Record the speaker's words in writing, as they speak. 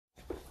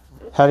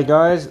Howdy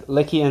guys,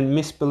 Lecky and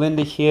Miss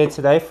Belinda here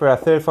today for our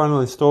third final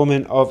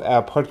installment of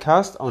our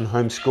podcast on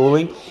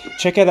homeschooling.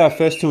 Check out our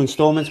first two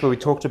installments where we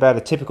talked about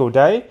a typical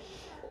day,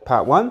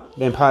 part one,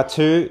 then part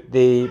two,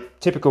 the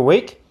typical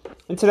week.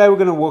 And today we're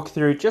going to walk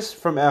through, just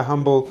from our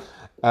humble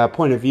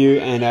point of view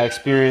and our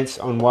experience,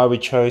 on why we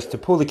chose to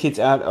pull the kids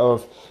out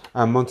of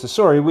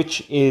Montessori,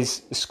 which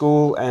is a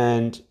school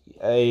and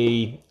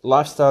a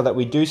lifestyle that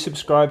we do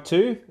subscribe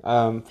to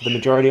for the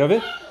majority of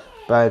it.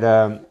 But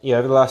over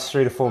the last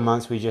 3 to 4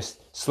 months, we just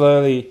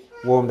slowly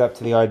warmed up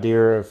to the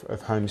idea of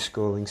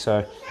homeschooling.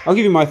 So I'll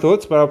give you my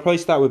thoughts, but I'll probably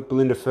start with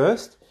Belinda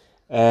first.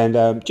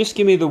 And just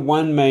give me the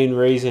one main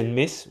reason,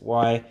 Miss,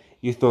 why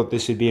you thought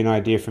this would be an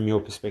idea from your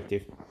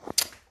perspective.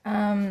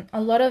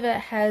 A lot of it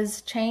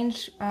has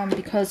changed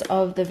because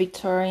of the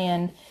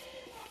Victorian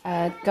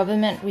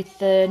government, with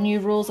the new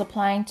rules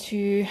applying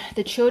to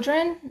the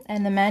children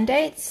and the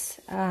mandates,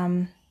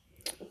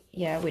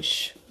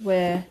 which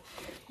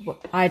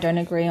I don't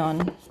agree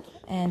on.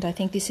 And I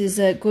think this is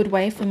a good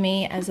way for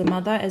me as a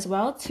mother as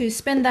well to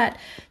spend that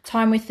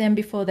time with them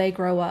before they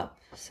grow up.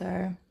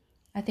 So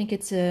I think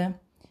it's a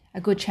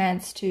good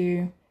chance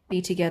to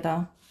be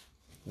together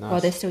while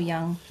they're still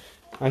young.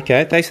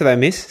 Okay, thanks for that,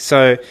 Miss.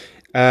 So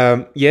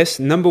yes,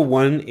 number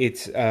one,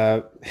 it's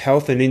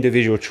health and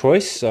individual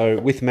choice. So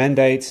with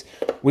mandates,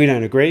 we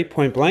don't agree,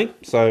 point blank.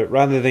 So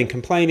rather than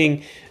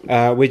complaining,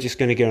 we're just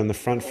going to get on the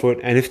front foot.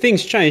 And if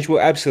things change,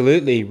 we'll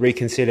absolutely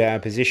reconsider our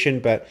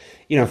position. But,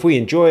 if we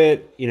enjoy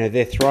it,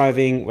 they're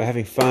thriving, we're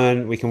having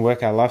fun, we can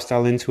work our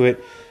lifestyle into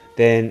it,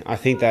 then I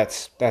think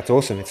that's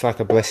awesome. It's like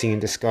a blessing in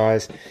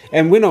disguise.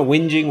 And we're not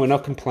whinging, we're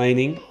not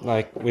complaining,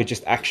 like we're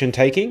just action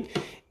taking,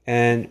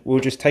 and we'll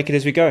just take it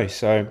as we go.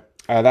 So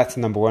that's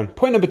number one.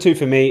 Point number two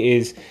for me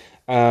is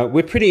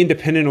we're pretty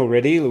independent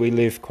already. We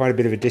live quite a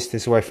bit of a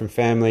distance away from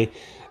family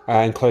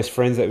and close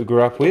friends that we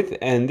grew up with.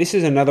 And this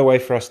is another way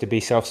for us to be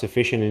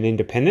self-sufficient and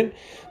independent,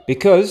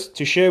 because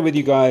to share with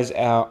you guys,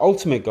 our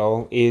ultimate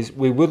goal is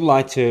we would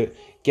like to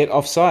get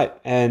off-site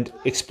and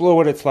explore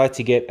what it's like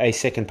to get a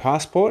second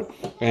passport.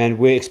 And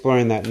we're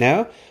exploring that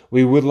now.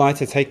 We would like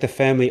to take the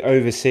family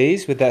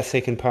overseas with that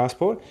second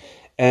passport.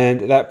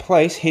 And that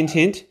place, hint,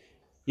 hint,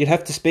 you'd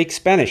have to speak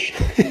Spanish.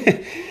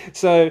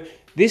 So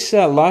this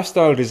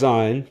lifestyle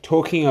design,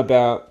 talking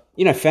about,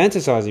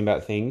 fantasizing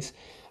about things,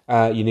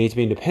 you need to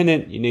be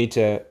independent, you need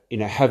to,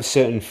 have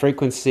certain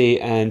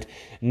frequency and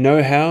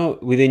know-how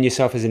within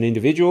yourself as an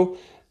individual,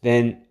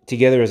 then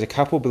together as a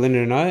couple, Belinda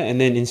and I,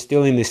 and then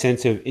instilling the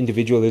sense of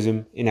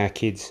individualism in our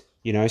kids,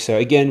 So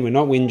again, we're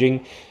not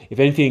whinging. If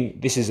anything,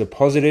 this is a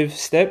positive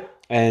step,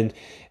 and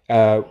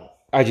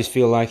I just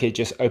feel like it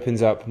just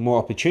opens up more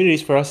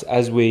opportunities for us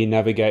as we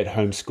navigate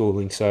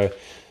homeschooling.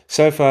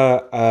 So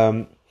far,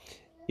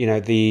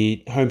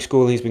 the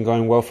homeschooling has been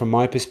going well from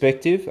my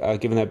perspective,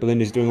 given that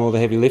Belinda's doing all the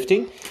heavy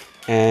lifting.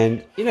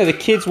 And, the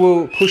kids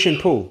will push and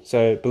pull.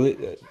 So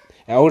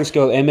our oldest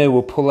girl, Emma,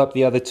 will pull up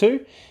the other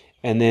two.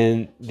 And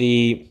then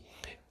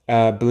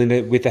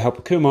Belinda, with the help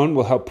of Kumon,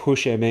 will help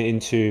push Emma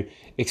into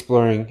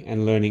exploring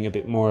and learning a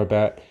bit more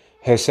about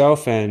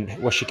herself and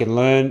what she can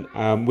learn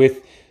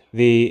with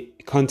the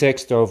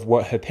context of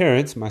what her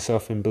parents,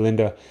 myself and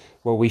Belinda,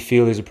 what we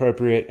feel is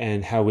appropriate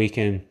and how we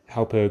can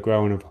help her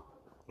grow and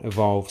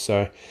evolve.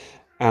 So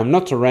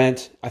not to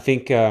rant, I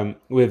think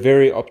we're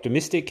very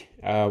optimistic.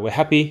 We're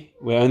happy.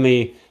 We're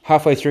only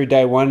halfway through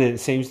day one and it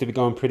seems to be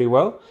going pretty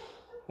well.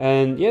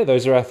 And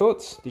those are our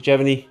thoughts. Did you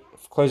have any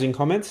closing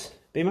comments,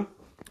 Bima?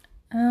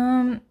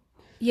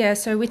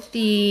 So with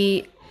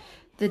the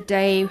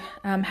day,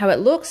 how it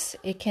looks,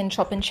 it can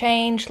chop and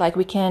change. Like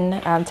we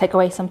can take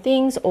away some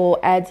things or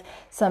add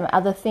some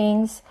other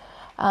things.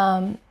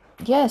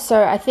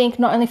 So I think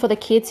not only for the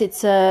kids,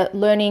 it's a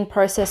learning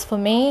process for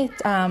me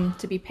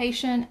to be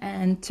patient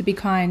and to be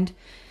kind.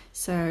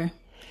 So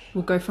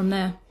we'll go from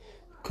there.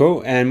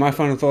 Cool. And my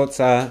final thoughts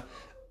are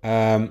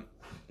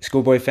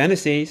schoolboy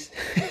fantasies.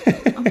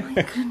 Oh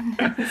my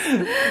goodness.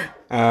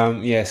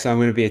 So I'm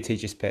going to be a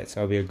teacher's pet,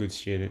 so I'll be a good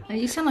student.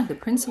 You sound like the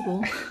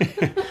principal.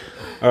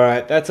 All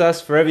right, that's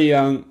us, Forever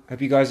Young.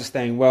 Hope you guys are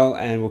staying well,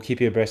 and we'll keep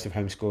you abreast of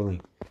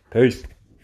homeschooling. Peace.